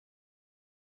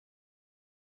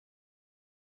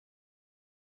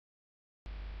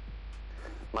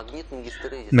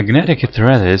Magnetic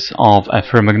hysteresis of a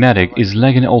ferromagnetic is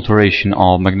like an alteration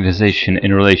of magnetization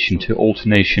in relation to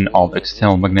alternation of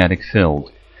external magnetic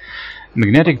field.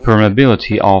 Magnetic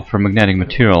permeability of ferromagnetic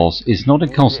materials is not a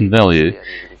constant value,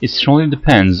 it strongly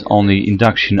depends on the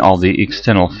induction of the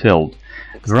external field.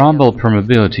 Variable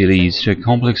permeability leads to a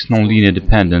complex nonlinear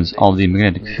dependence of the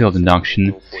magnetic field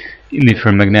induction in the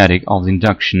ferromagnetic of the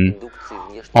induction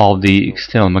of the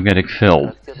external magnetic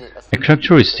field. A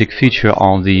characteristic feature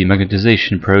of the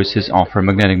magnetization process of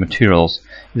ferromagnetic materials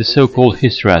is the so-called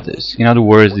hysteresis, in other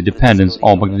words, the dependence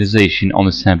of magnetization on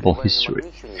the sample history.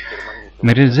 The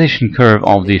magnetization curve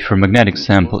of the ferromagnetic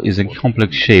sample is a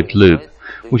complex-shaped loop,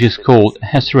 which is called a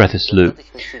hysteresis loop.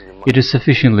 It is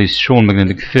sufficiently strong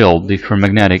magnetic field, the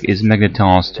ferromagnetic is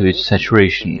magnetized to its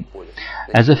saturation.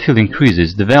 As the field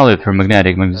increases, the value of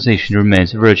ferromagnetic magnetization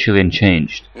remains virtually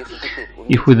unchanged.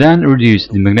 If we then reduce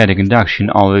the magnetic induction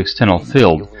of the external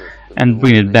field and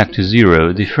bring it back to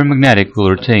zero, the ferromagnetic will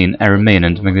retain a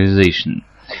remanent magnetization.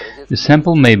 The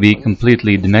sample may be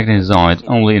completely demagnetized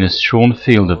only in a strong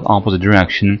field of opposite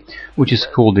direction, which is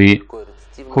called the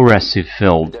coercive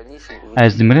field.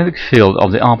 As the magnetic field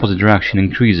of the opposite direction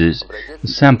increases, the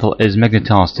sample is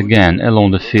magnetized again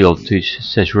along the field to its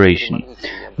saturation.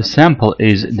 The sample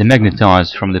is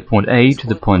demagnetized from the point A to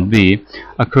the point B,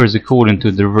 occurs according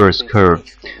to the reverse curve.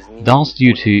 Thus,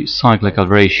 due to cyclical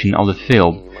variation of the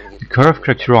field, the curve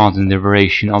characterizing the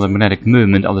variation of the magnetic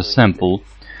movement of the sample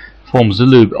forms the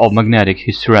loop of magnetic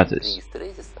hysteresis.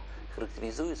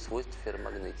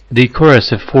 The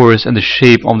coercive force and the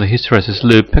shape of the hysteresis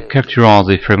loop characterize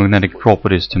the ferromagnetic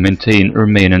properties to maintain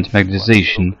remanent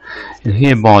magnetization and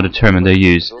hereby determine their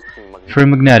use.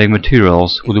 Ferromagnetic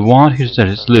materials with a wide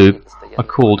hysteresis loop are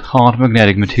called hard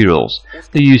magnetic materials.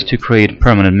 They are used to create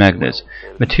permanent magnets.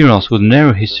 Materials with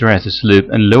narrow hysteresis loop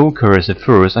and low coercive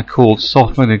force are called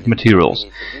soft magnetic materials.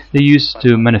 They are used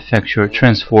to manufacture,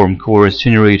 transform, coerce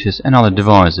generators and other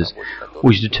devices,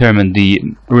 which determine the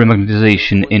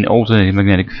remagnetization in alternating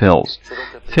magnetic fields.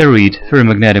 Ferrite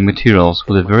ferromagnetic materials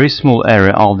with a very small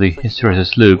area of the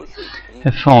hysteresis loop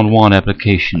have found wide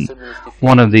application.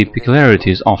 One of the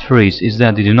peculiarities of ferrites is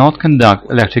that they do not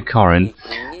conduct electric current,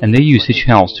 and their usage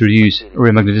helps to reduce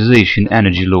remagnetization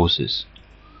energy losses.